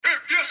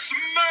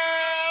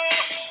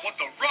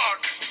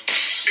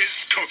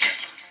is cooking.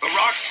 The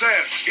Rock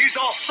says he's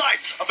all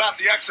psyched about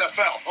the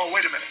XFL. Oh,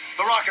 wait a minute.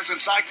 The Rock isn't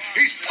psyched.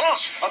 He's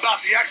pumped about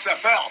the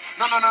XFL.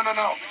 No.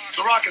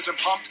 The Rock isn't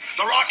pumped.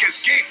 The Rock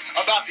is geeked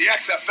about the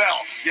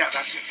XFL. Yeah,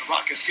 that's it. The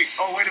Rock is geeked.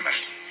 Oh, wait a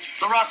minute.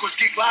 The Rock was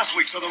geeked last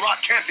week, so The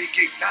Rock can't be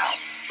geeked now.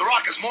 The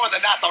Rock is more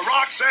than that. The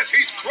Rock says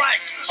he's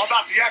cranked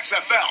about the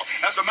XFL.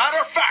 As a matter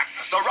of fact,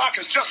 The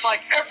Rock is just like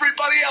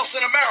everybody else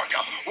in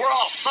America. We're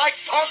all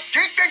psyched, pumped,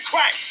 geeked, and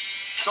cranked.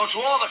 So to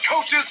all the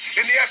coaches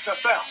in the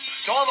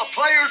XFL, to all the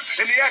players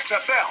in the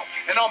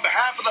XFL, and on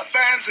behalf of the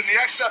fans in the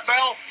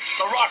XFL,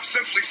 The Rock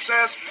simply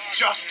says,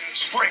 just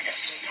bring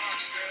it.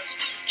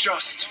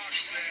 Just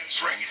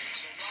bring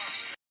it.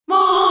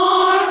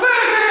 More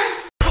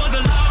burger! For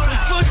the love of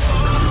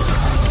football.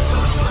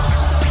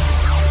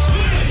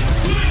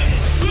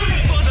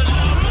 For the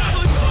love of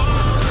football.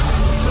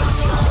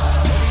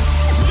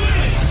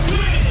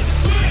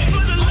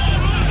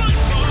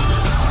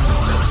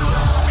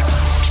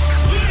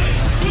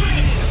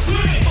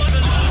 For the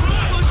love of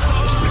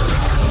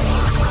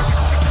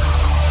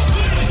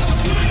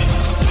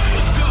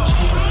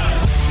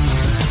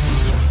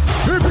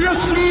If you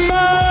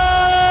smell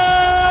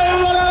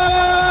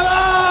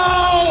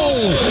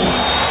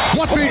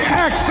what the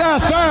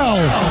XFL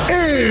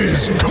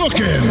is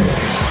cooking.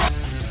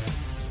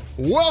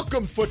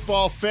 Welcome,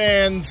 football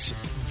fans.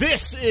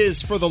 This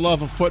is For the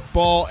Love of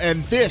Football,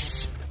 and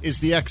this is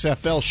the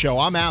XFL show.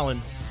 I'm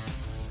Alan.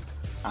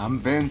 I'm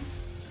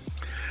Vince.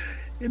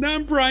 And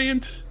I'm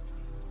Bryant.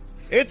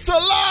 It's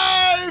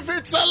alive!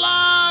 It's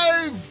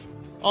alive!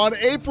 On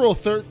April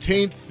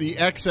 13th, the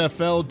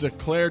XFL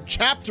declared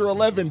Chapter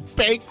 11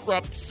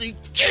 bankruptcy.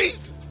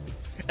 Jeez!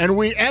 And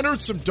we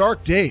entered some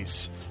dark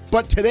days.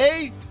 But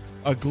today,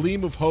 a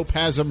gleam of hope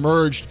has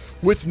emerged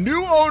with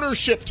new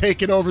ownership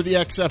taking over the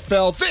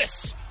XFL.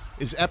 This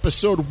is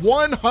episode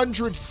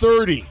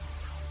 130.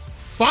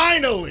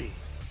 Finally,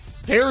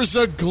 there's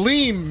a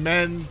gleam,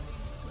 men.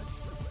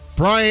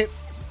 Bryant,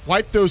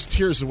 wipe those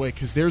tears away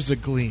because there's a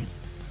gleam.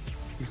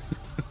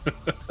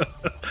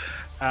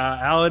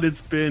 Alan,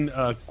 it's been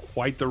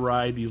quite the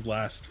ride these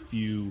last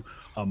few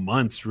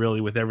months,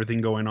 really, with everything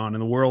going on in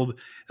the world,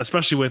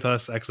 especially with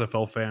us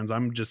XFL fans.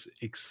 I'm just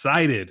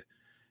excited,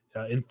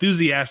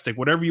 enthusiastic,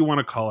 whatever you want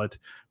to call it,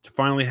 to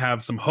finally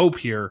have some hope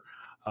here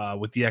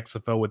with the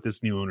XFL with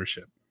this new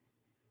ownership.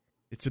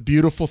 It's a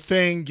beautiful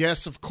thing.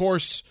 Yes, of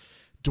course,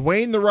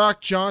 Dwayne "The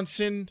Rock"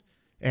 Johnson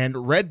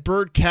and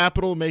Redbird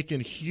Capital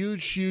making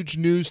huge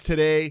news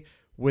today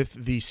with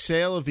the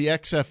sale of the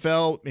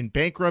XFL in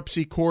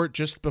bankruptcy court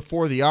just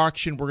before the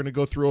auction. We're going to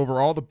go through over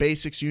all the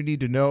basics you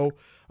need to know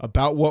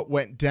about what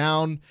went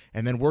down,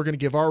 and then we're going to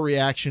give our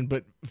reaction.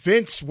 But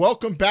Vince,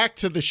 welcome back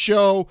to the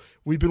show.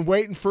 We've been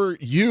waiting for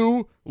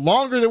you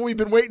longer than we've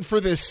been waiting for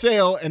this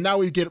sale, and now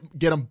we get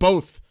them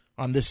both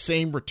on this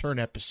same return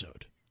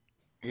episode.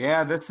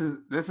 Yeah, this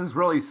is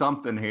really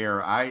something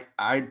here.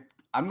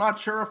 I'm not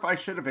sure if I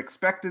should have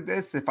expected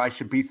this, if I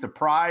should be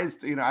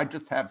surprised. You know, I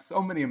just have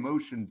so many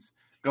emotions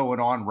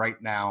going on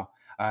right now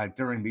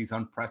during these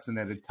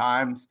unprecedented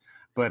times.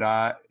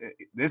 But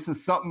this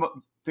is something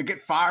to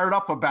get fired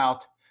up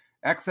about.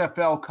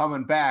 XFL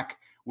coming back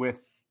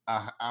with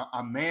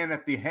a man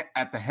at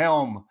the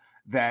helm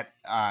that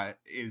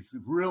is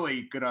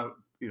really gonna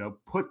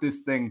put this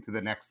thing to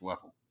the next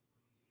level.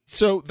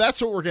 So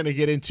that's what we're going to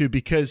get into,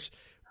 because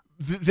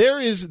there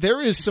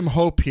is some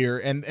hope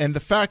here, and the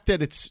fact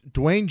that it's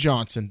Dwayne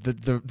Johnson,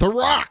 the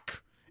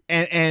Rock,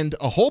 and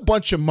a whole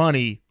bunch of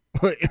money.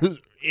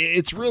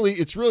 It's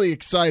really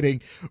exciting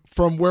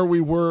from where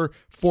we were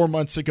 4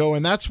 months ago,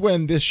 and that's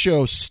when this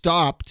show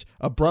stopped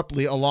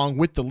abruptly along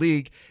with the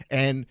league.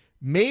 And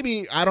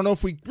maybe, I don't know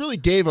if we really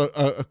gave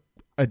a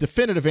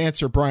definitive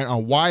answer, Brian,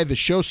 on why the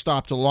show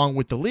stopped along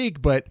with the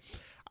league, but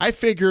I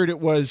figured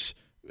it was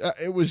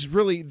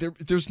really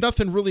there's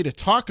nothing really to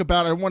talk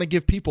about. I don't want to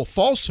give people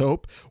false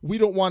hope. We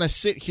don't want to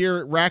sit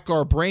here, rack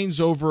our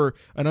brains over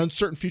an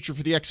uncertain future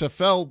for the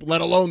XFL,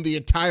 let alone the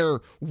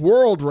entire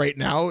world right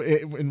now.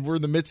 And we're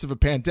in the midst of a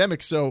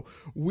pandemic. So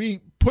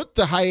we put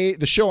the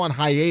show on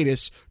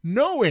hiatus,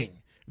 knowing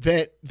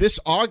that this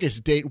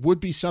August date would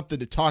be something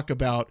to talk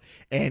about.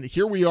 And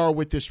here we are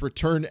with this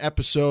return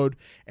episode.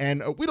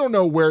 And we don't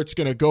know where it's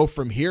going to go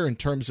from here in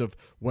terms of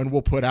when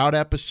we'll put out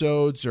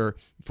episodes, or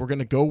if we're going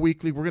to go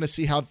weekly. We're going to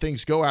see how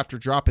things go after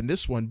dropping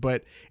this one.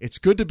 But it's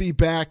good to be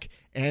back.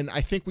 And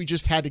I think we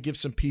just had to give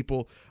some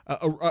people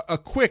a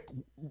quick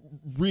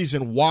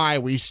reason why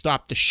we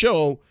stopped the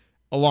show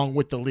along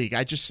with the league.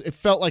 It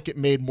felt like it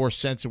made more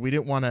sense, and we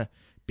didn't want to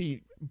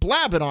be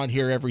blabbing on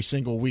here every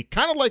single week,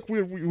 kind of like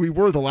we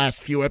were the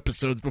last few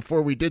episodes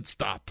before we did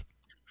stop.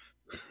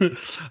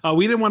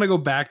 We didn't want to go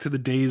back to the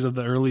days of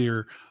the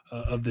earlier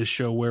of this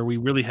show where we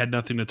really had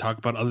nothing to talk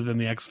about other than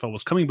the XFL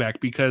was coming back,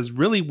 because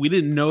really we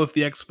didn't know if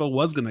the XFL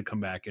was going to come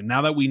back. And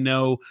now that we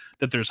know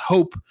that there's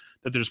hope,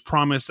 that there's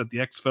promise, that the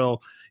XFL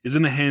is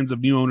in the hands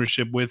of new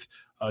ownership with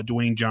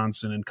Dwayne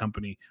Johnson and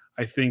company,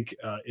 I think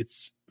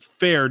it's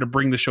fair to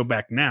bring the show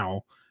back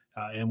now,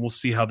 and we'll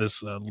see how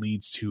this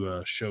leads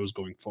to shows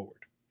going forward.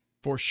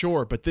 For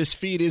sure. But this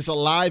feed is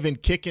alive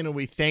and kicking, and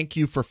we thank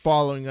you for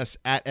following us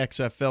at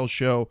XFL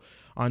Show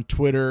on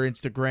Twitter,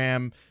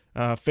 Instagram,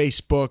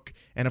 Facebook,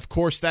 and of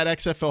course that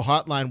XFL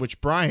hotline, which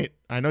Bryant,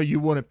 I know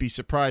you wouldn't be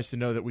surprised to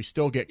know that we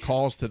still get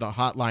calls to the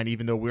hotline,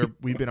 even though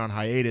we've been on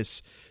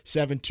hiatus.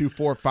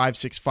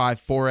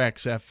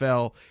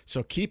 724-565-4XFL.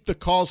 So keep the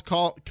calls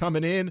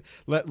coming in.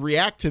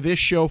 React to this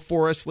show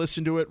for us.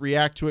 Listen to it,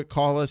 react to it,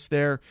 call us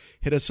there,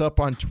 hit us up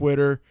on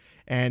Twitter,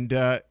 and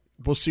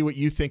we'll see what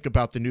you think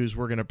about the news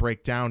we're going to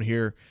break down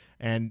here.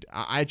 And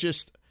I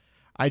just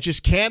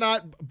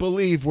cannot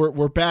believe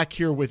we're back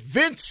here with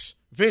Vince.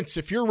 Vince,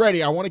 if you're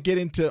ready, I want to get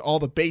into all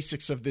the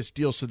basics of this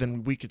deal so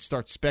then we could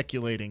start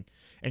speculating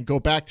and go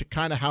back to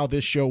kind of how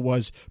this show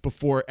was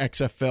before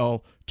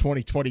XFL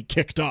 2020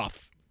 kicked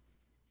off.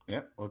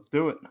 Yeah, let's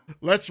do it.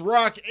 Let's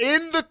rock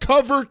in the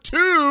cover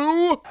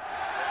 2.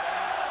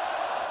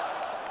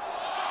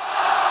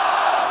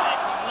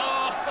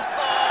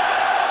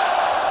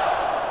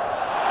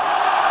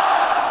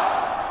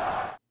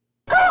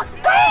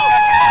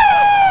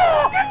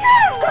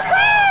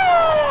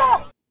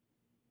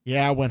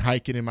 Yeah, I went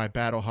hiking in my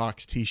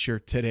Battlehawks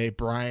t-shirt today,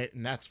 Bryant,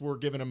 and we're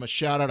giving him a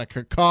shout out, a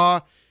caw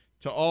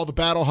to all the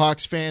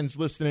Battlehawks fans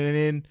listening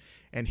in.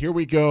 And here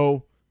we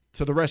go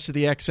to the rest of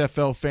the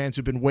XFL fans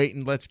who've been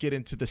waiting. Let's get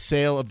into the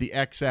sale of the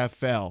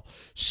XFL.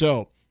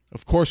 So,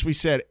 of course, we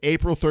said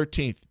April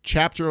 13th,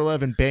 Chapter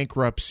 11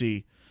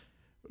 bankruptcy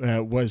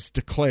was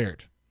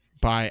declared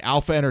by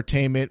Alpha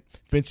Entertainment,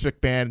 Vince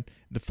McMahon,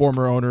 the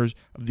former owners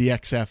of the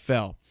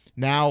XFL.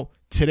 Now,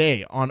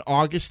 today, on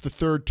August the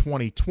 3rd,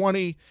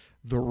 2020,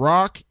 The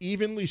Rock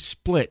evenly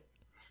split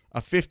a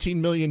 $15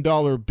 million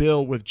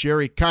bill with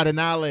Jerry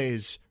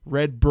Cardenales'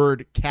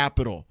 Redbird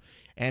Capital.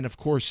 And, of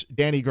course,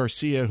 Danny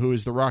Garcia, who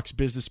is The Rock's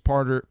business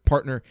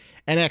partner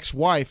and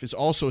ex-wife, is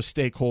also a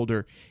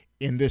stakeholder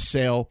in this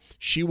sale.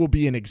 She will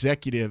be an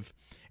executive.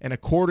 And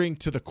according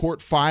to the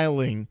court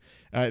filing,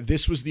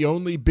 this was the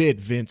only bid,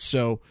 Vince.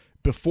 So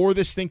before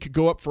this thing could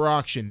go up for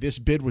auction, this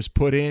bid was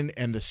put in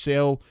and the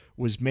sale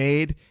was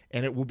made,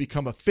 and it will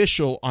become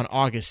official on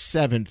August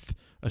 7th,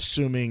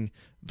 assuming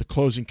the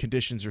closing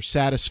conditions are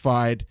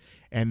satisfied,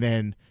 and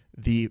then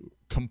the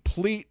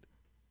complete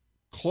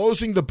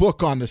closing the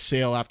book on the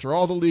sale after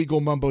all the legal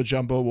mumbo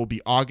jumbo will be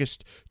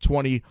August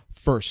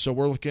 21st. So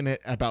we're looking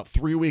at about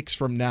 3 weeks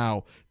from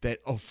now that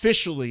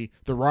officially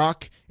The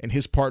Rock and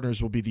his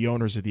partners will be the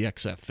owners of the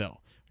XFL.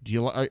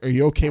 Are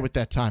you okay with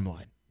that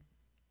timeline?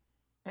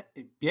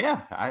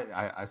 Yeah,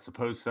 I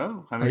suppose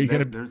so. I mean, Are you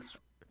going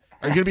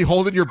to be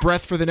holding your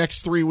breath for the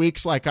next 3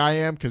 weeks like I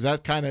am? Because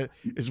that kind of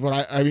is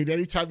what I mean,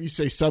 anytime you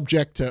say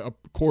subject to a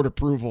court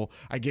approval,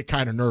 I get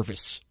kind of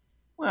nervous.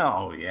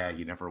 Well, yeah,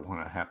 you never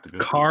want to have to go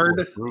Card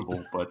through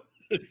approval, but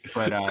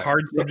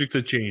card subject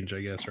to change, I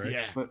guess, right?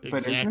 Yeah, but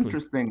exactly. It's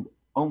interesting.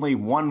 Only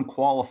one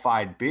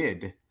qualified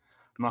bid. I'm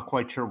not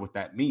quite sure what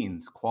that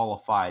means.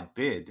 Qualified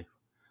bid,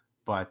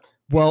 but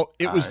Well,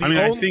 it was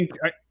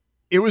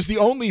it was the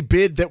only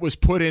bid that was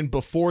put in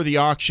before the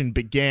auction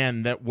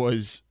began that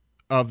was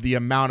of the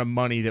amount of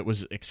money that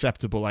was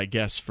acceptable, I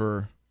guess,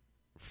 for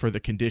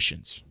the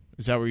conditions.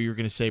 Is that what you were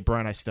going to say,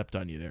 Brian? I stepped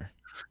on you there.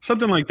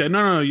 Something like that.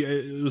 No,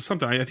 it was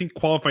something. I think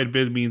qualified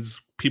bid means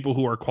people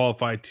who are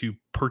qualified to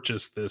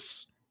purchase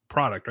this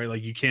product, right?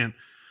 Like you can't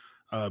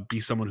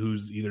be someone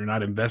who's either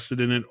not invested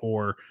in it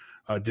or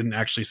didn't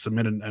actually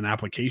submit an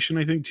application,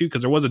 I think, too,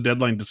 because there was a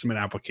deadline to submit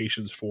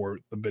applications for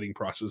the bidding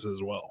process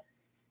as well.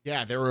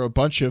 Yeah, there were a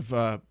bunch of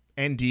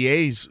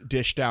NDAs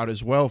dished out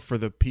as well for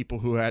the people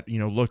who had,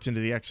 looked into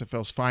the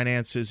XFL's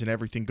finances and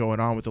everything going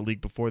on with the league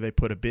before they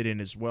put a bid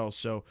in as well.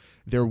 So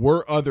there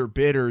were other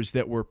bidders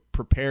that were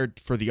prepared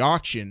for the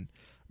auction,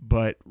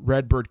 but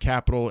Redbird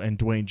Capital and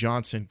Dwayne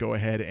Johnson go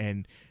ahead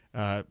and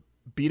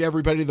beat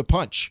everybody to the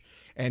punch.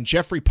 And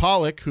Jeffrey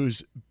Pollock,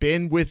 who's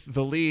been with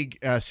the league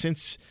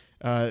since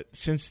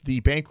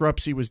the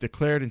bankruptcy was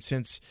declared and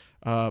since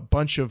a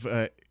bunch of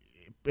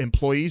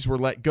employees were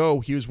let go,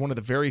 he was one of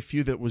the very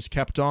few that was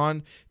kept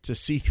on to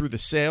see through the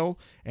sale.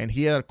 And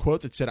he had a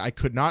quote that said, "I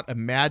could not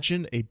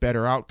imagine a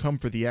better outcome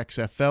for the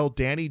XFL.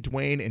 Danny,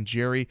 Dwayne, and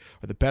Jerry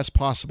are the best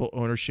possible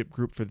ownership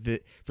group for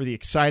the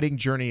exciting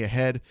journey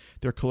ahead.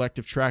 Their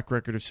collective track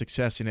record of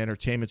success in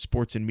entertainment,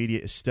 sports, and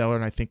media is stellar,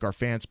 and I think our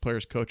fans,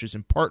 players, coaches,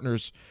 and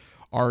partners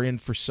are in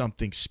for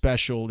something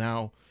special."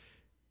 Now,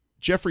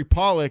 Jeffrey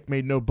Pollock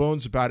made no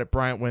bones about it,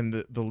 Bryant,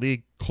 when the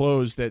league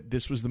closed, that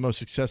this was the most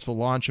successful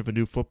launch of a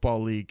new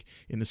football league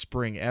in the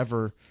spring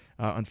ever.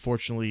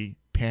 Unfortunately,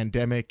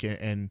 pandemic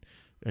and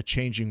a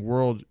changing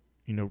world,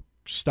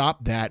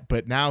 stopped that.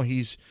 But now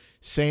he's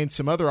saying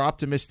some other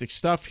optimistic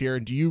stuff here.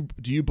 And do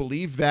you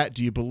believe that?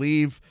 Do you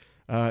believe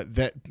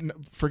that?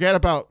 Forget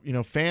about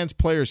fans,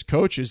 players,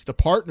 coaches, the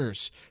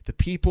partners, the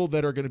people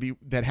that are going to be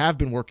that have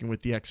been working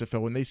with the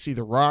XFL, when they see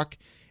The Rock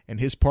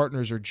and his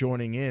partners are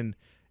joining in.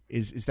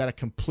 Is that a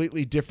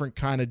completely different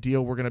kind of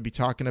deal we're going to be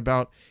talking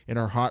about in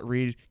our hot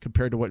read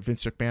compared to what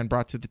Vince McMahon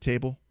brought to the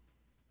table?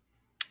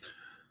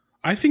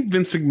 I think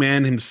Vince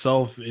McMahon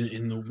himself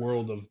in the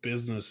world of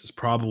business is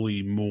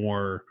probably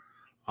more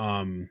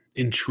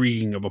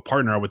intriguing of a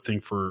partner, I would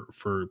think, for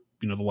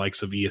the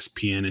likes of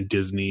ESPN and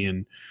Disney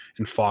and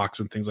Fox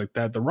and things like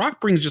that. The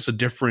Rock brings just a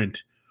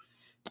different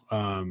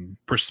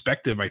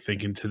perspective, I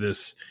think, into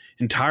this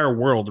entire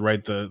world,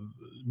 right? The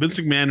Vince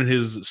McMahon and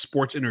his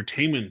sports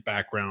entertainment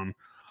background,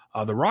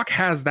 The Rock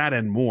has that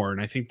and more,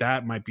 and I think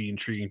that might be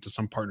intriguing to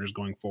some partners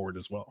going forward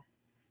as well.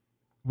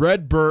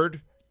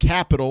 Redbird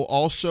Capital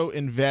also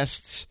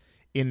invests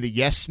in the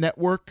Yes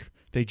Network.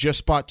 They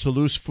just bought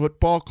Toulouse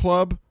Football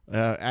Club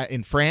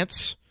in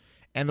France.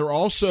 And they're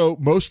also,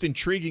 most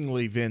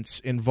intriguingly, Vince,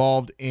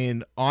 involved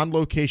in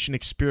on-location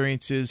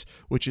experiences,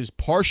 which is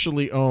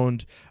partially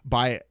owned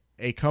by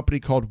a company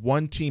called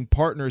One Team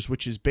Partners,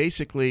 which is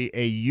basically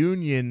a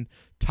union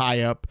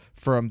tie-up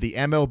from the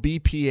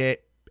MLBPA.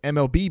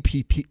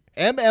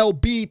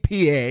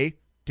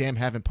 Damn,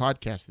 haven't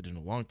podcasted in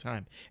a long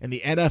time. And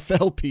the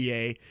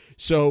NFLPA.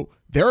 So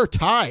there are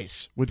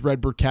ties with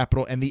Redbird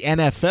Capital and the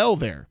NFL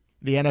there,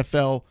 the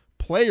NFL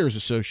Players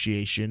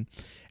Association.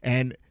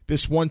 And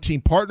this One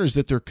Team Partners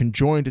that they're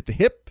conjoined at the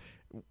hip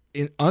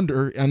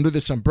under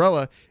this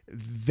umbrella,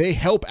 they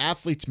help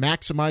athletes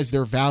maximize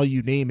their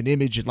value, name, and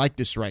image and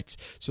likeness rights.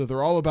 So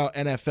they're all about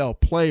NFL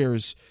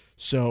players.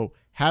 So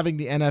having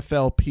the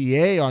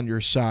NFLPA on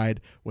your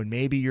side when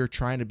maybe you're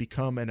trying to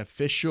become an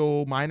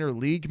official minor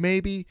league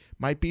maybe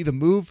might be the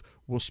move.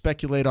 We'll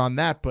speculate on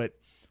that, but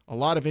a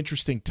lot of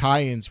interesting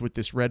tie-ins with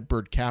this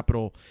Redbird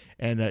Capital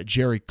and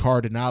Jerry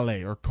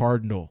Cardinale or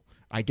Cardinal.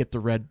 I get the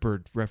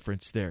Redbird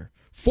reference there.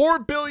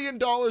 $4 billion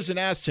in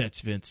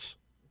assets, Vince.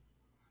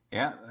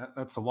 Yeah,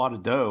 that's a lot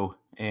of dough.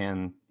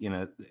 And,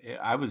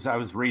 I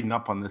was reading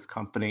up on this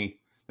company,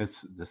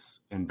 this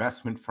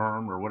investment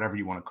firm or whatever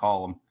you want to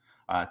call them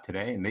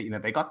today. And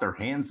they got their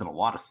hands in a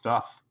lot of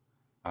stuff.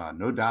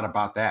 No doubt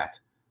about that.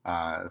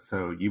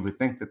 So you would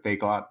think that they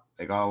got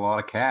a lot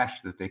of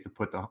cash that they could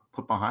put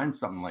behind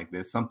something like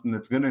this, something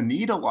that's going to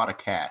need a lot of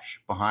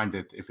cash behind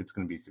it if it's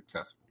going to be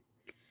successful.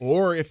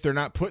 Or if they're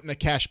not putting the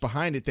cash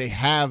behind it, they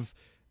have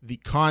the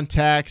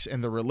contacts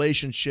and the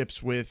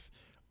relationships with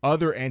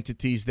other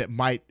entities that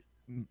might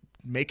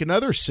make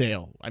another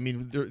sale. I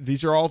mean,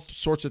 these are all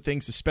sorts of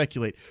things to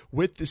speculate.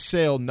 With the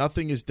sale,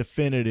 nothing is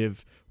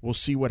definitive. We'll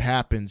see what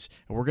happens.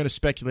 And we're going to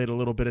speculate a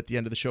little bit at the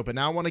end of the show. But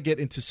now I want to get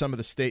into some of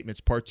the statements,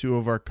 part 2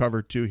 of our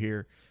cover 2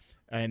 here.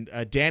 And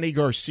Danny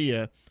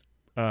Garcia,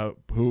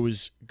 who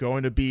is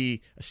going to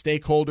be a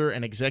stakeholder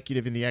and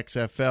executive in the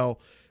XFL,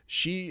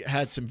 she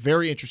had some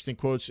very interesting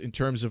quotes in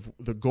terms of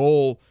the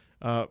goal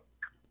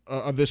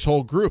of this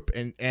whole group.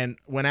 And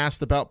when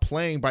asked about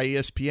playing by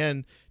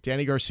ESPN,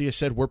 Danny Garcia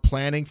said, we're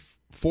planning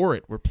for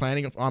it. We're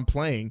planning on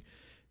playing,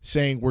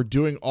 saying we're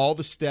doing all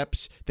the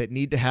steps that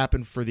need to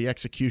happen for the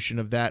execution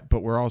of that,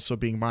 but we're also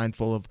being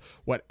mindful of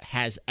what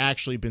has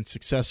actually been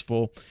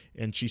successful.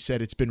 And she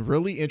said, it's been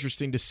really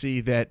interesting to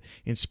see that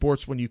in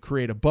sports, when you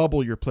create a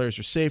bubble, your players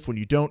are safe. When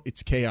you don't,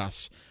 it's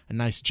chaos. A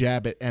nice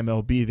jab at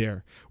MLB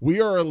there.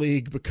 We are a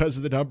league, because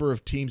of the number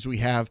of teams we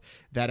have,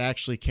 that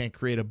actually can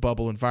create a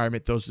bubble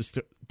environment. Those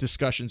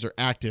discussions are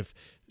active.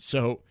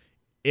 So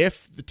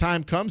if the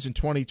time comes in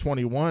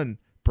 2021,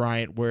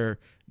 Bryant, where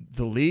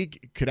the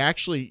league could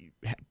actually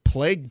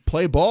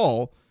play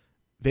ball,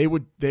 they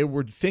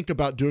would think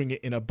about doing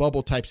it in a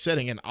bubble type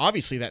setting. And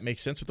obviously that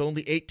makes sense with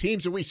only 8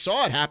 teams. And we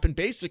saw it happen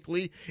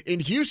basically in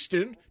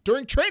Houston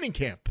during training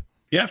camp.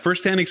 Yeah,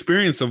 firsthand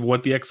experience of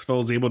what the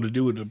XFL is able to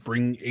do to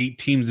bring 8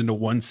 teams into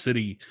one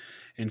city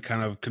and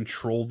kind of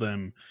control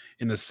them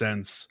in a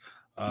sense.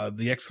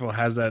 The XFL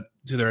has that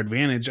to their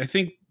advantage. I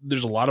think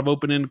there's a lot of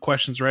open-ended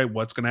questions, right?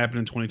 What's going to happen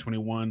in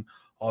 2021?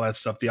 All that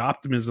stuff. The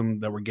optimism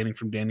that we're getting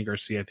from Danny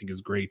Garcia, I think,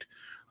 is great.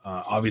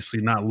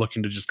 Obviously not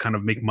looking to just kind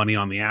of make money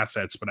on the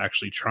assets, but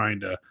actually trying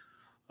to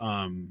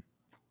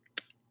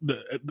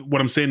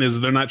what I'm saying is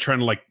they're not trying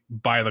to like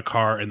buy the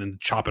car and then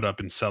chop it up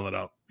and sell it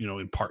out,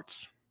 in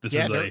parts. This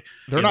is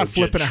they're not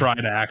flipping try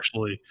to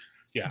actually.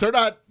 Yeah. They're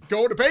not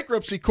going to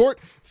bankruptcy court,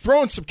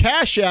 throwing some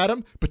cash at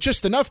them, but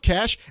just enough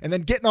cash, and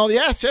then getting all the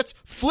assets,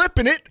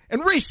 flipping it,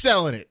 and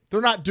reselling it.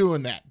 They're not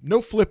doing that. No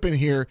flipping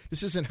here.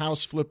 This isn't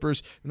House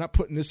Flippers. They're not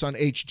putting this on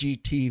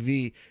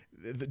HGTV.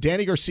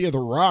 Danny Garcia, The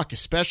Rock,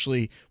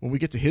 especially when we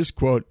get to his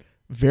quote,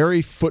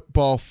 very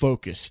football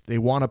focused. They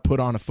want to put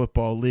on a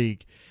football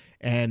league.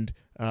 And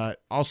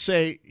I'll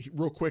say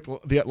real quick,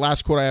 the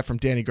last quote I have from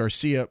Danny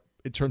Garcia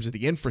in terms of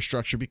the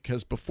infrastructure,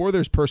 because before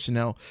there's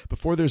personnel,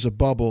 before there's a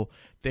bubble,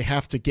 they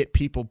have to get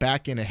people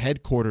back in a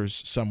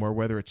headquarters somewhere,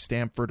 whether it's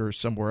Stamford or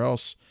somewhere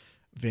else,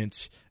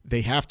 Vince.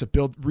 They have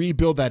to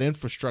rebuild that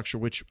infrastructure,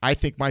 which I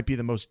think might be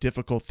the most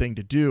difficult thing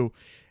to do.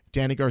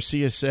 Danny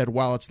Garcia said,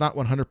 while it's not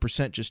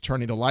 100% just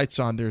turning the lights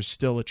on, there's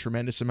still a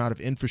tremendous amount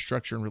of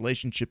infrastructure and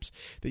relationships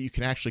that you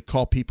can actually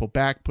call people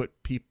back,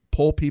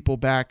 pull people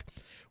back.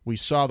 We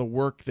saw the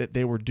work that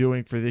they were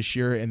doing for this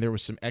year, and there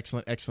was some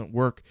excellent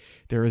work.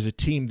 There is a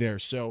team there.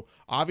 So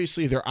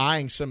obviously they're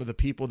eyeing some of the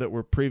people that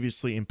were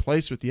previously in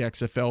place with the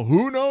XFL.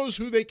 Who knows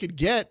who they could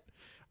get?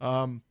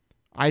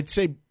 I'd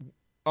say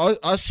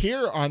us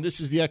here on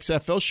This Is the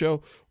XFL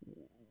show,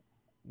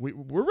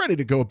 we're ready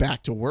to go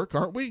back to work,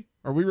 aren't we?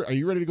 Are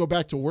you ready to go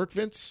back to work,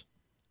 Vince?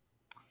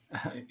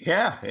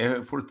 Yeah,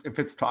 if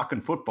it's talking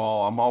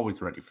football, I'm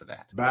always ready for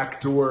that. Back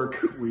to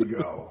work we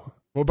go.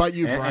 What about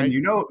you, Brian? And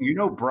you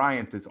know,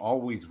 Bryant is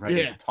always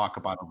ready to talk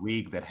about a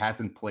league that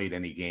hasn't played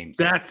any games.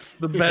 That's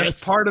the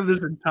best part of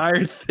this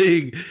entire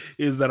thing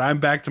is that I'm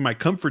back to my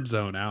comfort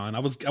zone now, and I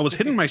was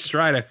hitting my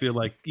stride. I feel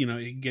like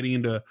getting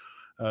into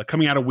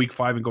coming out of week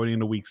 5 and going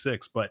into week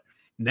 6, but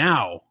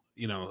now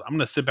I'm going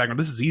to sit back and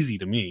this is easy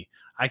to me.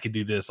 I could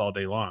do this all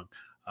day long,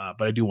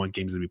 but I do want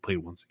games to be played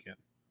once again.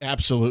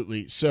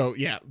 Absolutely. So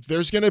yeah,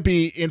 there's going to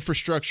be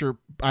infrastructure.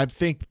 I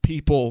think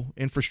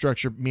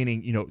infrastructure,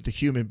 meaning, the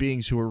human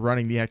beings who are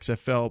running the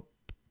XFL,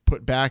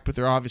 put back, but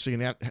they're obviously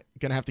going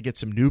to have to get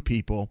some new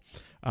people.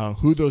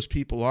 Who those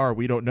people are,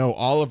 we don't know.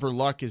 Oliver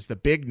Luck is the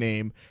big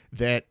name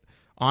that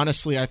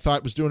honestly I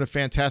thought was doing a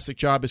fantastic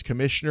job as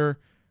commissioner.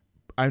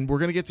 And we're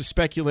going to get to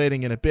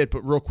speculating in a bit,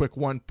 but real quick,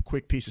 one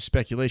quick piece of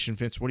speculation,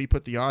 Vince. What do you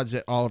put the odds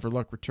at Oliver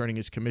Luck returning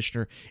as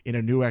commissioner in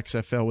a new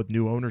XFL with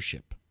new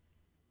ownership?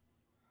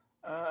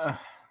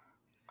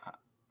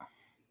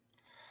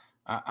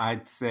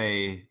 I'd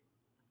say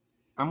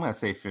I'm going to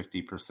say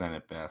 50%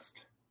 at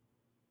best.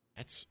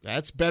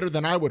 That's better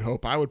than I would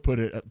hope. I would put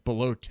it at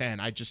below 10.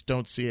 I just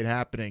don't see it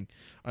happening,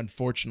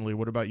 unfortunately.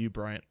 What about you,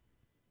 Bryant?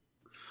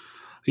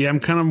 Yeah,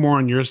 I'm kind of more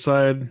on your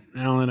side,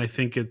 Alan. I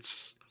think I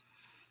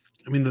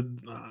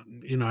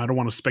don't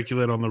want to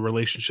speculate on the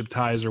relationship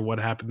ties or what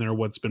happened there,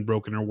 what's been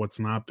broken or what's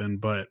not been,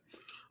 but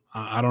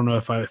I don't know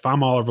if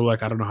I'm Oliver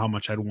Luck, I don't know how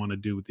much I'd want to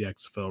do with the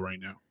XFL right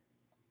now.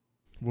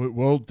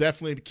 We'll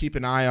definitely keep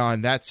an eye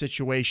on that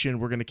situation.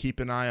 We're going to keep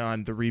an eye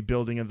on the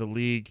rebuilding of the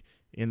league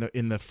in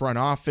the front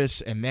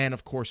office, and then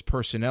of course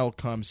personnel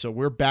comes. So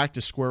we're back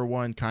to square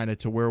one, kind of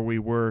to where we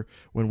were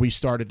when we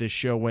started this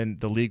show when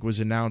the league was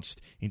announced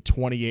in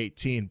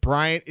 2018.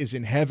 Bryant is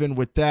in heaven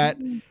with that.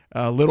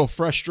 A little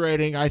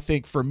frustrating, I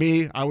think, for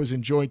me. I was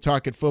enjoying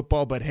talking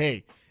football, but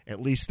hey, at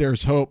least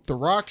there's hope. The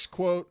Rock's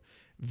quote,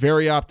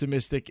 very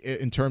optimistic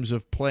in terms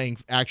of playing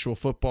actual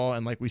football,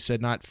 and like we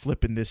said, not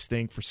flipping this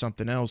thing for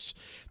something else.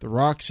 The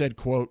Rock said,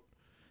 quote,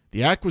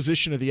 "The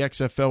acquisition of the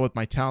XFL with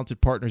my talented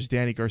partners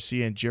Danny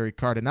Garcia and Jerry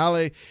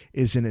Cardinale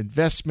is an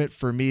investment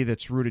for me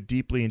that's rooted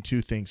deeply in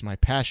two things: my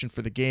passion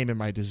for the game and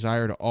my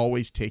desire to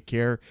always take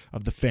care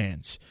of the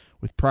fans.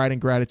 With pride and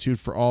gratitude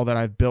for all that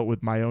I've built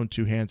with my own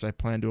two hands, I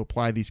plan to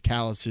apply these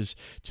calluses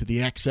to the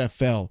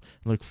XFL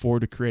and look forward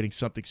to creating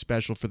something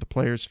special for the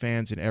players,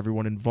 fans, and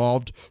everyone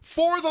involved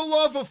for the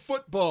love of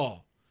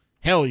football."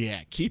 Hell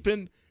yeah.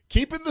 Keeping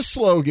the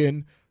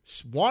slogan,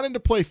 wanting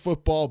to play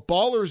football.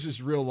 Ballers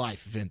is real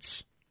life,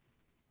 Vince.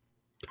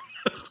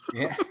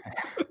 Yeah.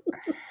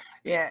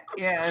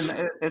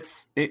 And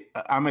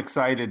I'm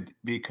excited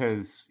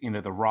because,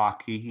 The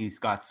Rock, he's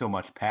got so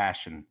much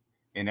passion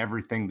in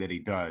everything that he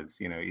does.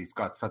 He's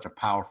got such a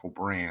powerful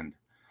brand.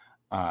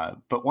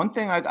 But one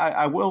thing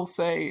I will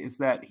say is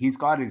that he's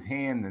got his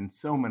hand in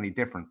so many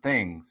different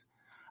things.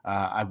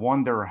 I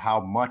wonder how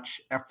much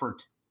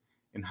effort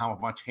and how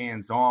much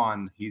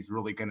hands-on he's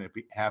really going to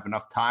have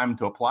enough time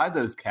to apply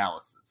those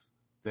calluses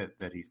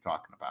that he's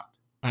talking about.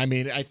 I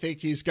mean, I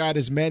think he's got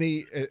as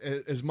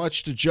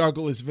much to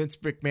juggle as Vince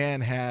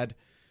McMahon had,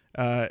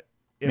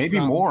 maybe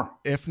more,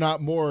 if not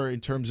more,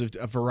 in terms of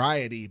a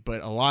variety,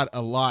 but a lot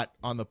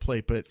on the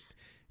plate. But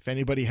if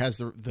anybody has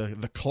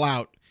the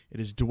clout, it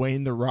is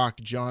Dwayne "The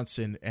Rock"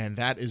 Johnson, and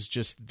that is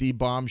just the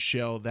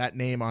bombshell. That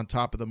name on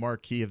top of the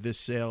marquee of this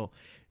sale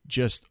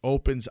just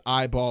opens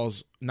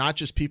eyeballs, not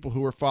just people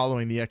who are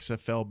following the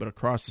XFL, but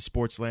across the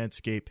sports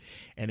landscape.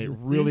 And it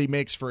really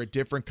makes for a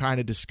different kind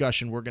of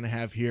discussion we're going to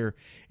have here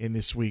in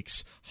this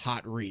week's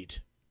Hot Read.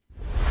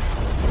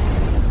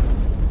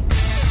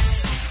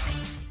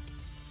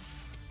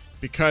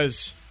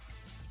 Because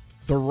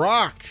The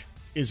Rock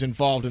is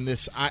involved in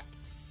this,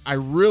 I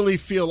really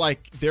feel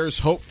like there's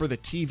hope for the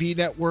TV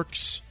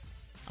networks.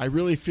 I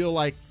really feel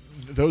like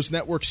those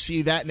networks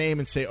see that name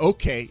and say,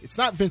 okay, it's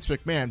not Vince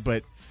McMahon,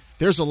 but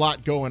there's a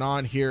lot going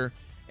on here,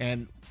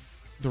 and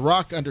The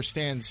Rock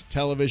understands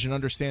television,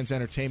 understands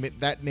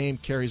entertainment. That name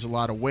carries a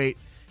lot of weight,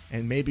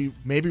 and maybe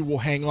we'll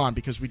hang on,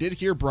 because we did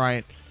hear,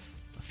 Bryant,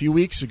 a few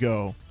weeks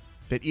ago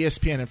that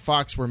ESPN and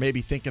Fox were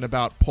maybe thinking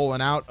about pulling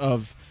out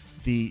of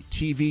the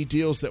TV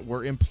deals that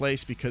were in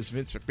place because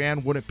Vince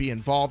McMahon wouldn't be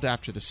involved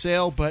after the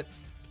sale. But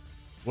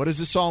what does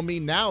this all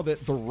mean now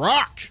that The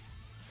Rock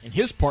and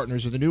his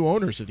partners are the new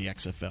owners of the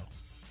XFL?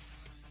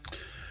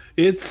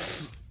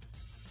 It's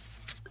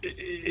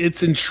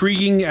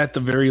intriguing at the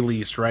very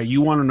least, right?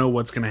 You want to know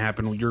what's going to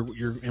happen. And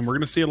we're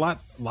going to see a lot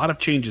of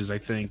changes, I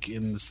think,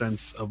 in the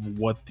sense of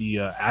what the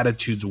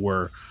attitudes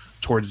were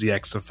towards the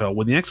XFL.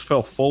 When the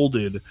XFL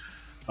folded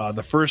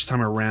the first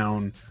time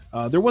around,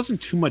 there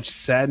wasn't too much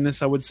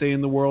sadness, I would say,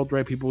 in the world,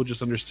 right? People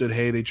just understood,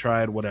 hey, they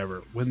tried,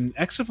 whatever. When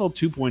XFL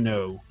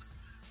 2.0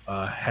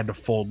 had to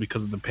fold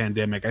because of the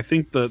pandemic, I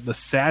think the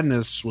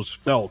sadness was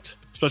felt,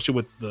 especially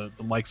with the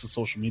likes of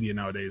social media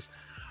nowadays.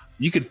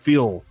 You could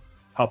feel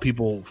how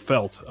people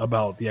felt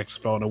about the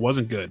XFL, and it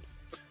wasn't good.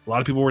 A lot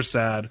of people were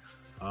sad.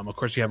 Of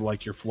course, you have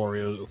like your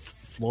Florio,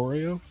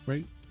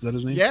 right? Is that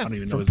his name? Yeah, I don't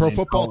even know from his Pro name.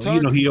 Football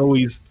Talk. He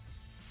always,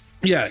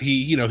 Yeah,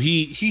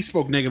 he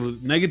spoke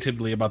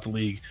negatively about the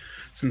league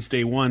since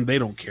day one. They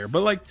don't care,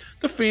 but like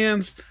the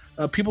fans,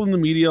 people in the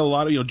media, a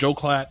lot of Joe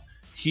Klatt,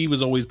 he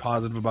was always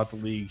positive about the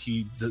league.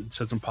 He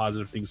said some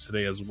positive things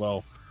today as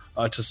well.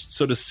 To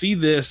see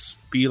this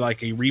be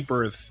like a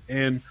rebirth,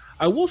 and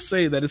I will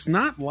say that it's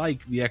not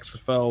like the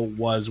XFL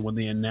was when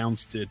they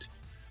announced it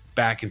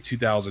back in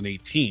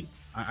 2018.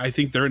 I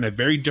think they're in a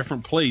very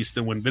different place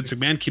than when Vince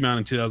McMahon came out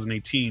in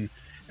 2018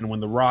 and when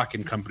The Rock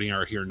and company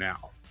are here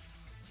now.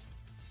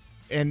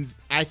 And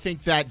I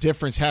think that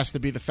difference has to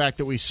be the fact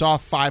that we saw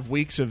 5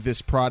 weeks of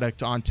this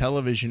product on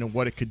television and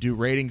what it could do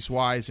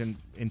ratings-wise and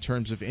in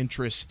terms of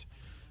interest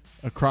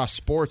across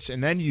sports.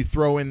 And then you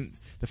throw in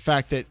the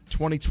fact that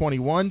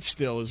 2021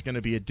 still is going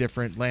to be a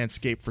different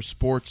landscape for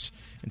sports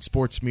and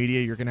sports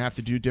media. You're going to have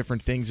to do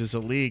different things as a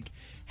league.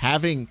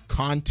 Having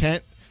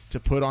content to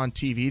put on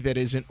TV that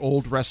isn't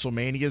old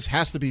WrestleManias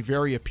has to be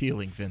very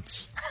appealing,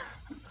 Vince.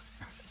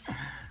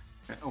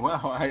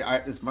 Well, I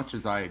as much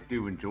as I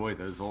do enjoy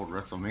those old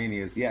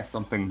WrestleManias, yeah,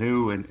 something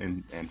new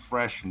and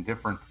fresh and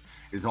different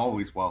is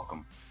always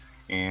welcome.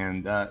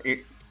 And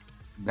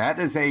that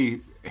is a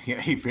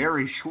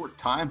very short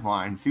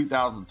timeline,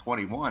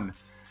 2021,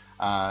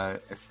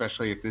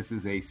 especially if this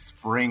is a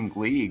spring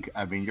league.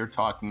 I mean, you're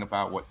talking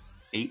about,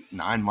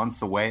 8-9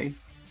 months away?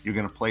 You're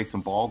going to play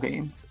some ball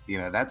games?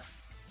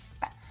 That's,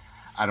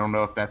 I don't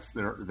know if that's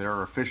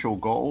their official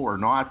goal or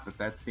not, but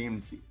that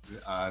seems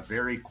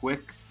very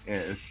quick,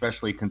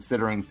 especially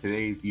considering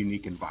today's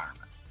unique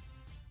environment.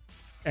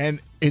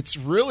 And it's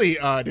really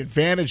an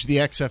advantage the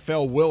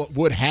XFL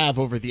would have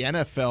over the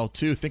NFL,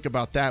 too. Think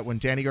about that when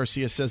Danny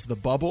Garcia says the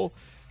bubble.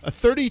 A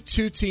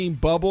 32-team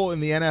bubble in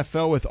the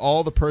NFL with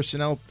all the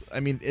personnel, I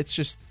mean, it's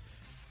just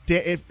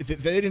they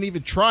didn't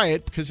even try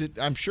it because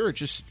I'm sure it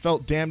just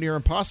felt damn near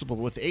impossible.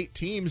 With 8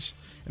 teams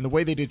and the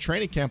way they did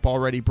training camp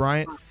already,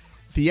 Bryant,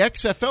 the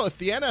XFL, if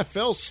the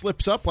NFL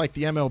slips up like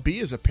the MLB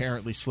is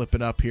apparently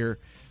slipping up here,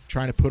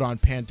 trying to put on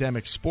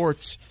pandemic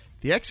sports,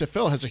 the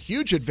XFL has a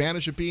huge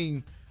advantage of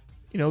being,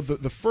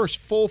 the first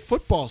full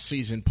football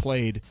season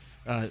played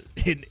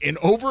in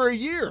over a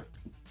year.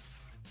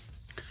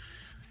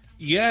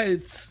 Yeah,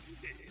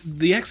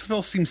 the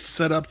XFL seems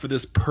set up for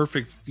this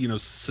perfect,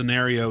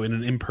 scenario in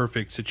an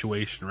imperfect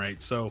situation,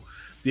 right? So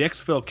the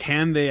XFL,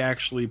 can they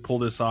actually pull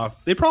this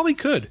off? They probably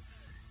could.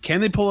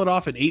 Can they pull it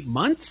off in 8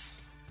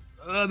 months?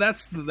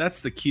 That's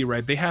the key,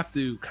 right? They have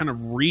to kind of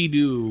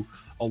redo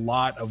a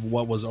lot of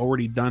what was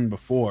already done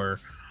before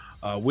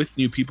with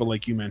new people,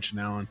 like you mentioned,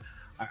 Alan.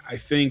 I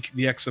think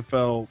the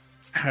XFL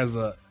has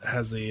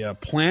a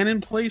plan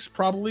in place,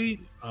 probably.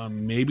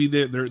 Maybe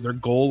their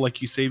goal,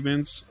 like you say,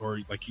 Vince, or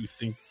like you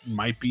think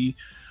might be,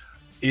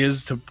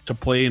 is to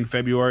play in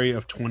February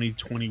of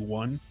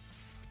 2021.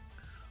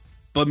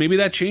 But maybe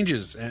that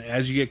changes. And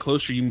as you get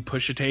closer, you can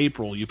push it to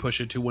April. You push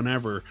it to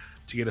whenever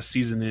to get a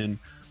season in.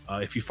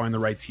 If you find the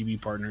right TV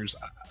partners,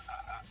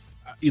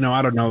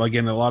 I don't know.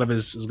 Again, a lot of it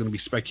is going to be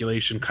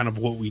speculation, kind of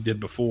what we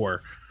did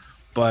before.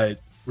 But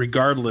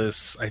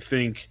regardless, I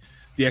think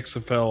the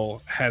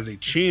XFL has a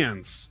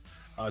chance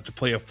to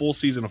play a full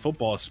season of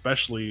football,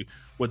 especially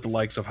with the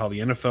likes of how the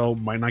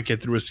NFL might not get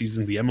through a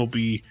season. The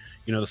MLB,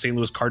 the St.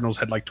 Louis Cardinals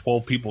had like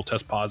 12 people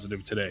test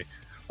positive today.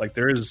 Like,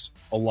 there is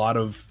a lot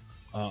of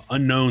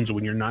unknowns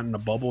when you're not in a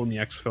bubble, and the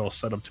XFL is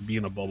set up to be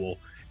in a bubble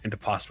and to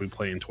possibly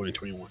play in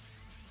 2021.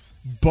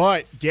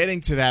 But getting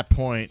to that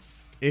point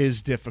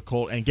is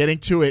difficult, and getting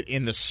to it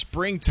in the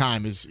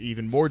springtime is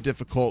even more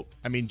difficult.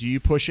 I mean, do you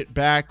push it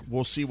back?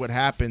 We'll see what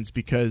happens,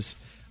 because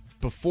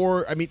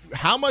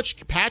how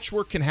much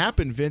patchwork can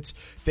happen, Vince?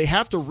 They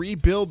have to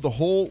rebuild the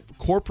whole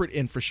corporate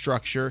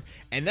infrastructure,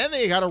 and then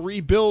they got to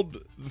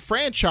rebuild the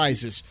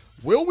franchises.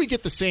 Will we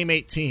get the same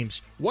 8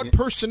 teams? What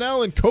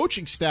personnel and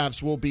coaching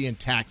staffs will be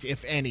intact,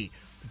 if any?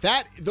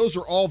 Those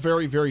are all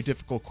very, very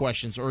difficult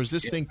questions. Or is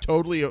this thing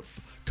totally a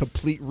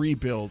complete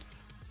rebuild?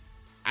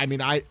 I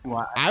mean, I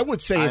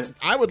would say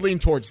I would lean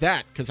towards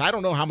that, because I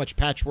don't know how much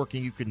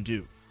patchworking you can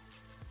do.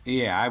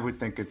 Yeah, I would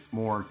think it's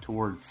more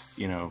towards,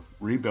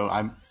 rebuild.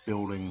 I'm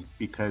building,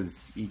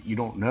 because you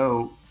don't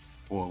know,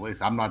 well, at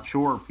least I'm not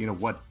sure,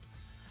 what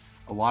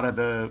a lot of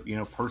the,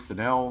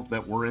 personnel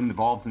that were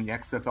involved in the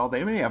XFL,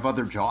 they may have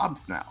other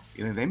jobs now.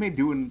 They may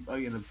do,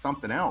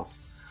 something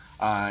else.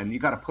 And you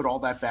got to put all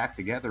that back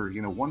together.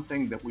 One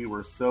thing that we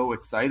were so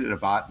excited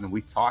about, and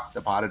we talked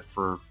about it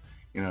for,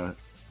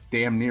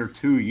 damn near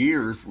 2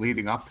 years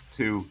leading up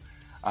to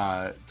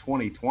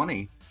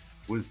 2020,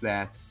 was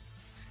that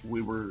we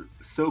were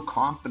so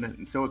confident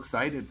and so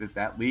excited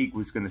that league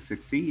was going to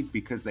succeed,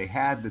 because they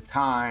had the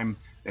time,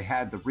 they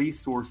had the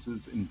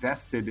resources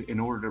invested in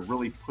order to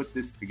really put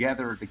this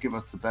together to give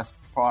us the best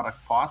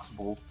product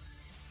possible.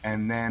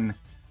 And then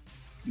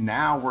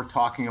now we're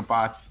talking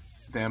about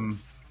them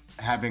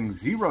having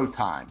zero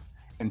time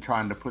and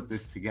trying to put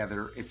this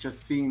together. It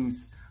just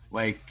seems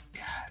like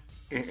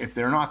if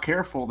they're not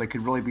careful, they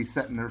could really be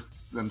setting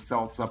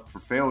themselves up for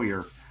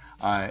failure.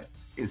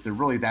 Is there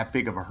really that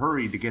big of a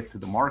hurry to get to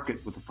the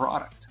market with a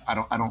product? I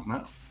don't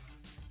know.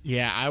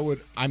 Yeah, I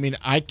would. I mean,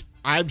 I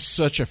I'm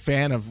such a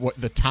fan of what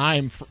the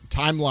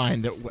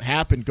timeline that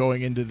happened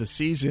going into the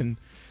season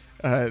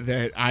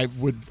that I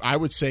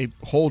would say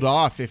hold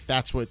off if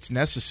that's what's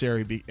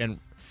necessary. And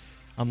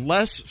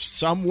unless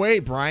some way,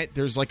 Bryant,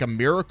 there's like a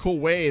miracle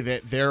way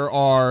that there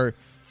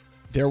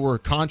were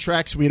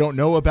contracts we don't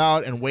know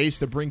about and ways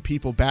to bring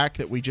people back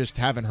that we just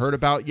haven't heard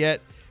about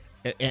yet.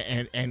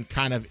 And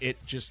kind of it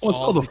just it's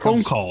called a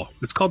phone call.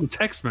 It's called a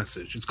text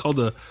message. It's called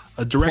a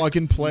direct plug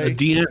and play, a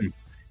DM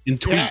in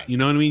tweet. Yeah. You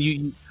know what I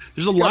mean?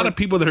 There's a lot of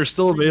people that are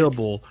still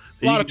available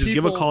that you can just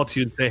give a call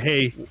to and say,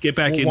 "Hey, get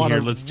back in here.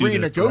 Let's do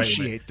this."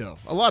 Renegotiate though.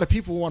 A lot of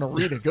people want to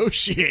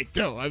renegotiate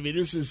though. I mean,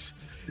 it's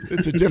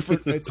a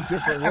different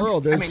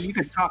world. I mean, you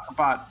could talk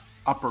about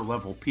upper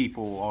level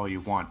people all you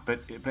want,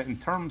 but in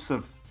terms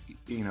of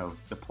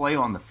the play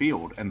on the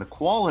field and the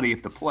quality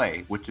of the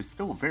play, which is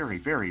still very,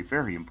 very,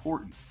 very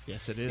important.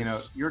 Yes, it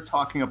is. You're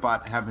talking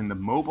about having the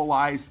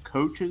mobilized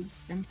coaches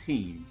and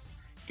teams,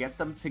 get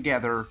them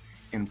together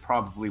in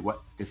probably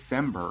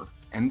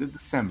end of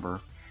December.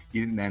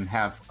 You then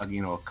have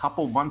a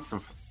couple months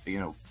of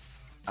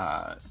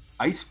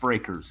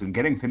icebreakers and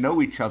getting to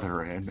know each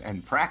other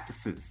and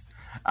practices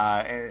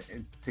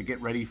and to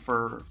get ready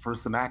for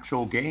some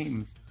actual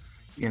games.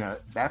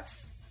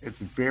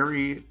 It's a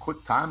very quick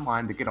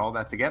timeline to get all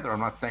that together.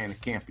 I'm not saying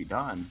it can't be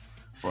done,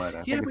 but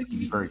I think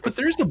it's very but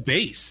there's a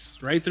base,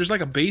 right? There's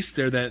like a base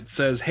there that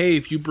says, hey,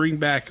 if you bring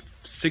back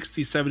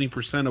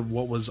 60-70% of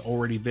what was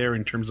already there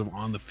in terms of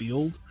on the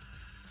field,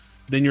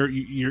 then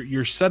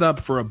you're set up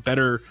for a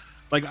better,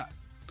 like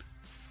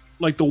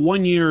the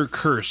 1 year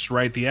curse,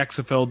 right? The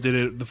XFL did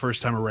it the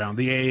first time around.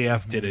 The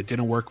AAF did it.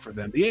 Didn't work for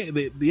them.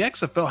 The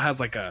XFL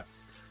has like a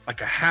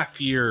half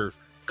year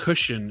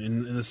cushion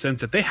in the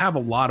sense that they have a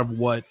lot of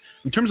what,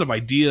 in terms of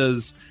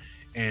ideas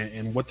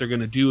and what they're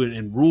going to do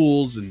and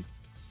rules. And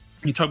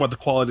you talk about the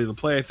quality of the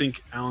play. I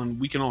think, Alan,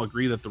 we can all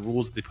agree that the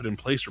rules that they put in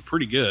place are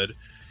pretty good.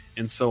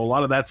 And so a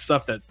lot of that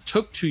stuff that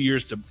took 2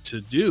 years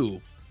to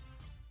do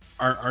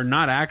are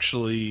not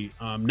actually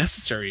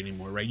necessary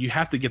anymore, right? You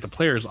have to get the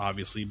players,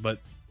 obviously, but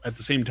at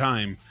the same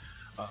time,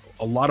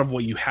 a lot of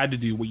what you had to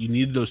do, what you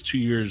needed those 2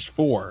 years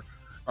for,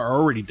 are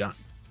already done.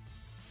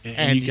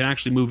 And you can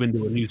actually move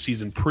into a new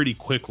season pretty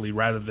quickly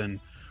rather than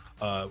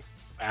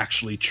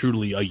actually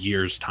truly a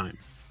year's time.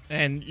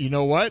 And you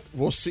know what?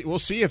 We'll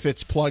see if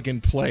it's plug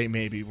and play.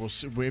 Maybe we'll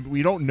see.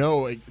 We don't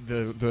know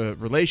the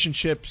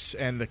relationships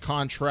and the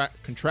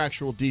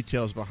contractual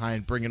details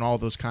behind bringing all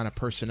those kind of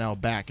personnel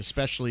back,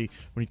 especially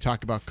when you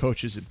talk about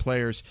coaches and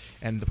players.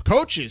 And the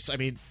coaches, I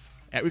mean,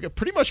 we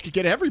pretty much could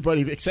get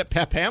everybody except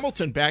Pep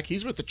Hamilton back.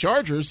 He's with the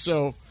Chargers,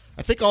 so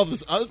I think all the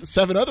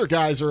 7 other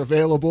guys are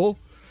available.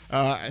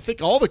 I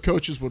think all the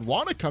coaches would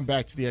want to come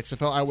back to the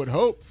XFL, I would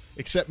hope,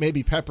 except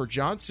maybe Pepper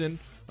Johnson,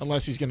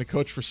 unless he's going to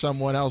coach for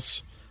someone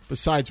else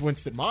besides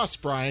Winston Moss,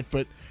 Bryant.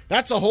 But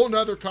that's a whole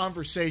nother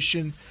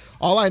conversation.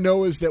 All I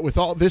know is that with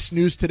all this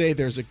news today,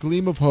 there's a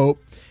gleam of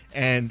hope.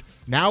 And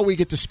now we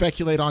get to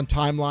speculate on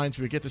timelines.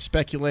 We get to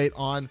speculate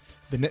on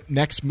the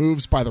next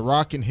moves by The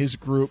Rock and his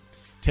group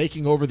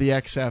taking over the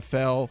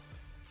XFL.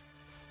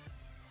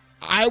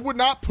 I would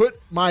not put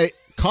my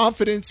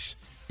confidence,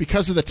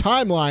 because of the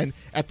timeline,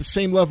 at the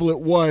same level it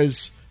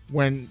was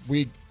when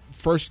we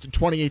first in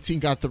 2018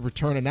 got the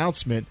return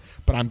announcement,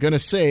 but I'm going to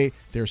say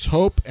there's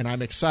hope, and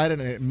I'm excited,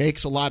 and it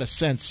makes a lot of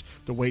sense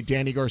the way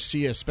Danny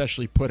Garcia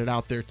especially put it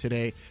out there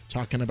today,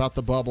 talking about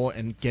the bubble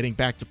and getting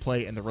back to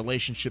play and the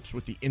relationships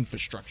with the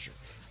infrastructure.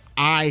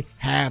 I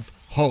have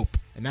hope,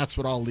 and that's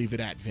what I'll leave it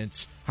at,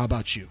 Vince. How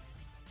about you?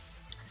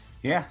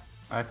 Yeah,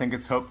 I think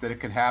it's hope that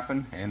it could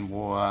happen, and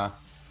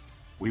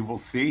we will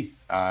see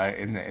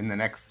in the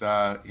next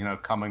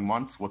coming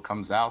months what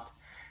comes out,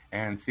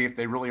 and see if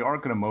they really are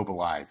going to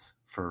mobilize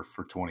for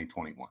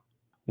 2021.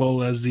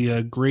 Well, as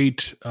the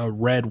great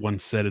Red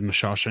once said in The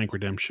Shawshank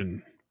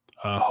Redemption,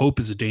 hope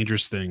is a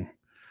dangerous thing,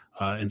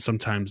 and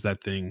sometimes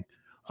that thing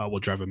will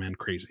drive a man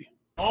crazy.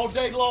 All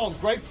day long,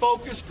 great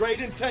focus, great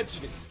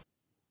intensity.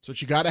 That's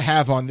what you got to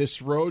have on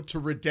this road to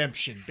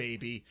redemption,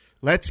 baby.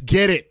 Let's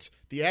get it.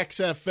 The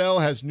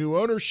XFL has new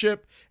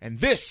ownership, and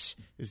this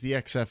is the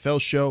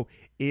XFL Show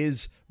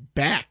is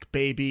back,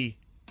 baby.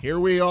 Here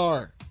we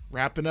are,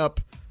 wrapping up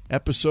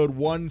episode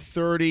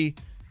 130,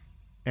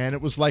 and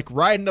it was like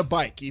riding a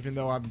bike, even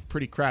though I'm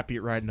pretty crappy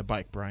at riding a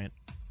bike, Bryant.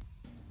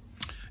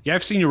 Yeah,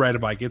 I've seen you ride a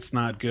bike. It's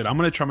not good. I'm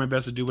going to try my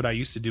best to do what I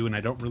used to do, and I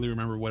don't really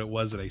remember what it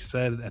was that I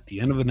said at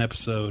the end of an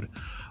episode.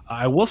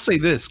 I will say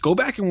this. Go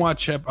back and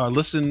watch,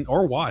 listen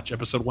or watch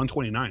episode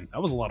 129.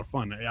 That was a lot of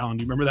fun. Alan,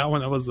 do you remember that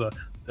one? That was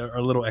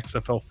our little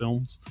XFL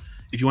films.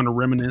 If you want to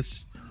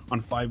reminisce on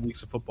 5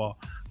 weeks of football,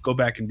 go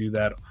back and do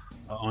that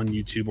on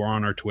YouTube or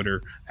on our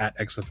Twitter at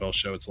XFL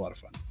Show. It's a lot of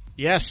fun.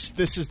 Yes,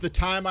 this is the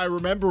time I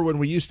remember when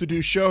we used to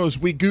do shows.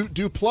 We do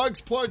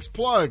plugs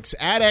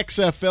at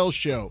XFL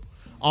Show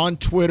on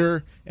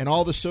Twitter and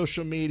all the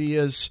social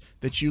medias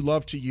that you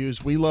love to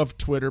use. We love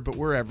Twitter, but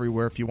we're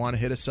everywhere. If you want to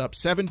hit us up,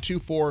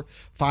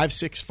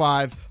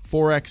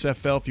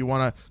 724-565-4XFL. If you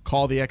want to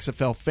call the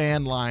XFL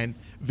fan line,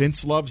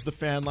 Vince loves the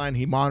fan line.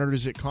 He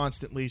monitors it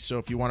constantly, so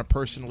if you want to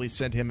personally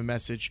send him a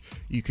message,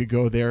 you could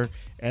go there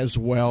as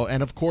well.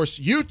 And, of course,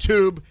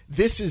 YouTube.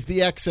 This is the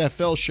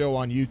XFL show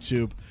on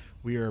YouTube.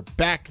 We are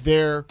back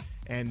there,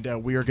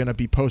 and we are going to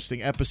be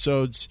posting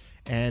episodes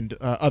and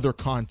other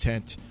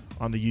content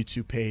on the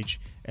YouTube page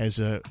as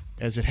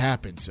it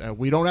happens.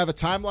 We don't have a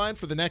timeline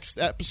for the next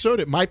episode.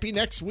 It might be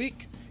next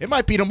week. It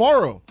might be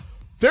tomorrow.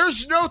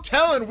 There's no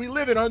telling. We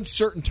live in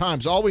uncertain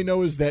times. All we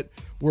know is that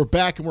we're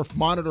back and we're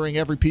monitoring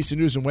every piece of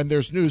news, and when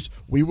there's news,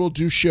 we will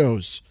do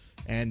shows.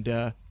 And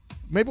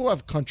maybe we'll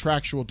have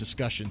contractual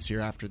discussions here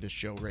after this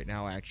show right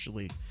now,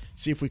 actually.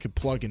 See if we could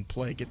plug and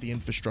play, get the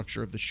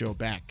infrastructure of the show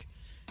back.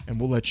 And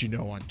we'll let you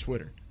know on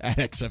Twitter at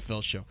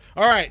XFL Show.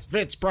 All right,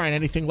 Vince, Brian,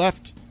 anything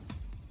left?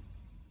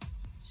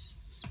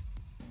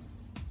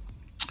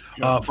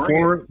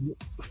 For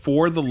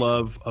the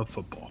love of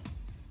football.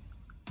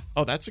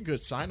 Oh, that's a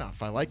good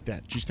sign-off. I like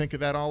that. Did you think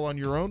of that all on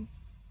your own?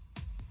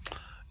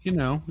 You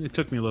know, it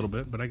took me a little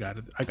bit, but I got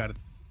it.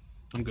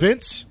 I'm good.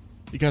 Vince,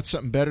 you got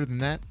something better than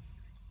that?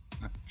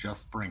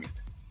 Just bring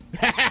it.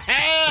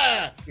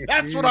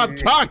 That's what I'm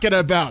talking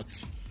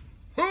about.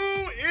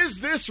 Who is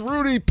this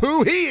Rudy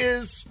Poo? He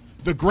is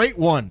the great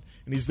one,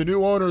 and he's the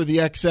new owner of the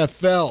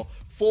XFL.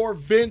 For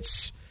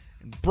Vince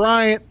and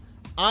Bryant,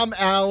 I'm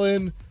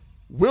Alan.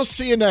 We'll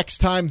see you next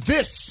time.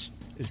 This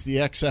is the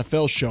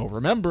XFL Show.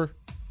 Remember,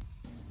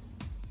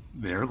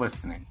 they're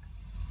listening.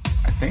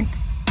 I think.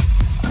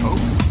 I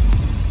hope.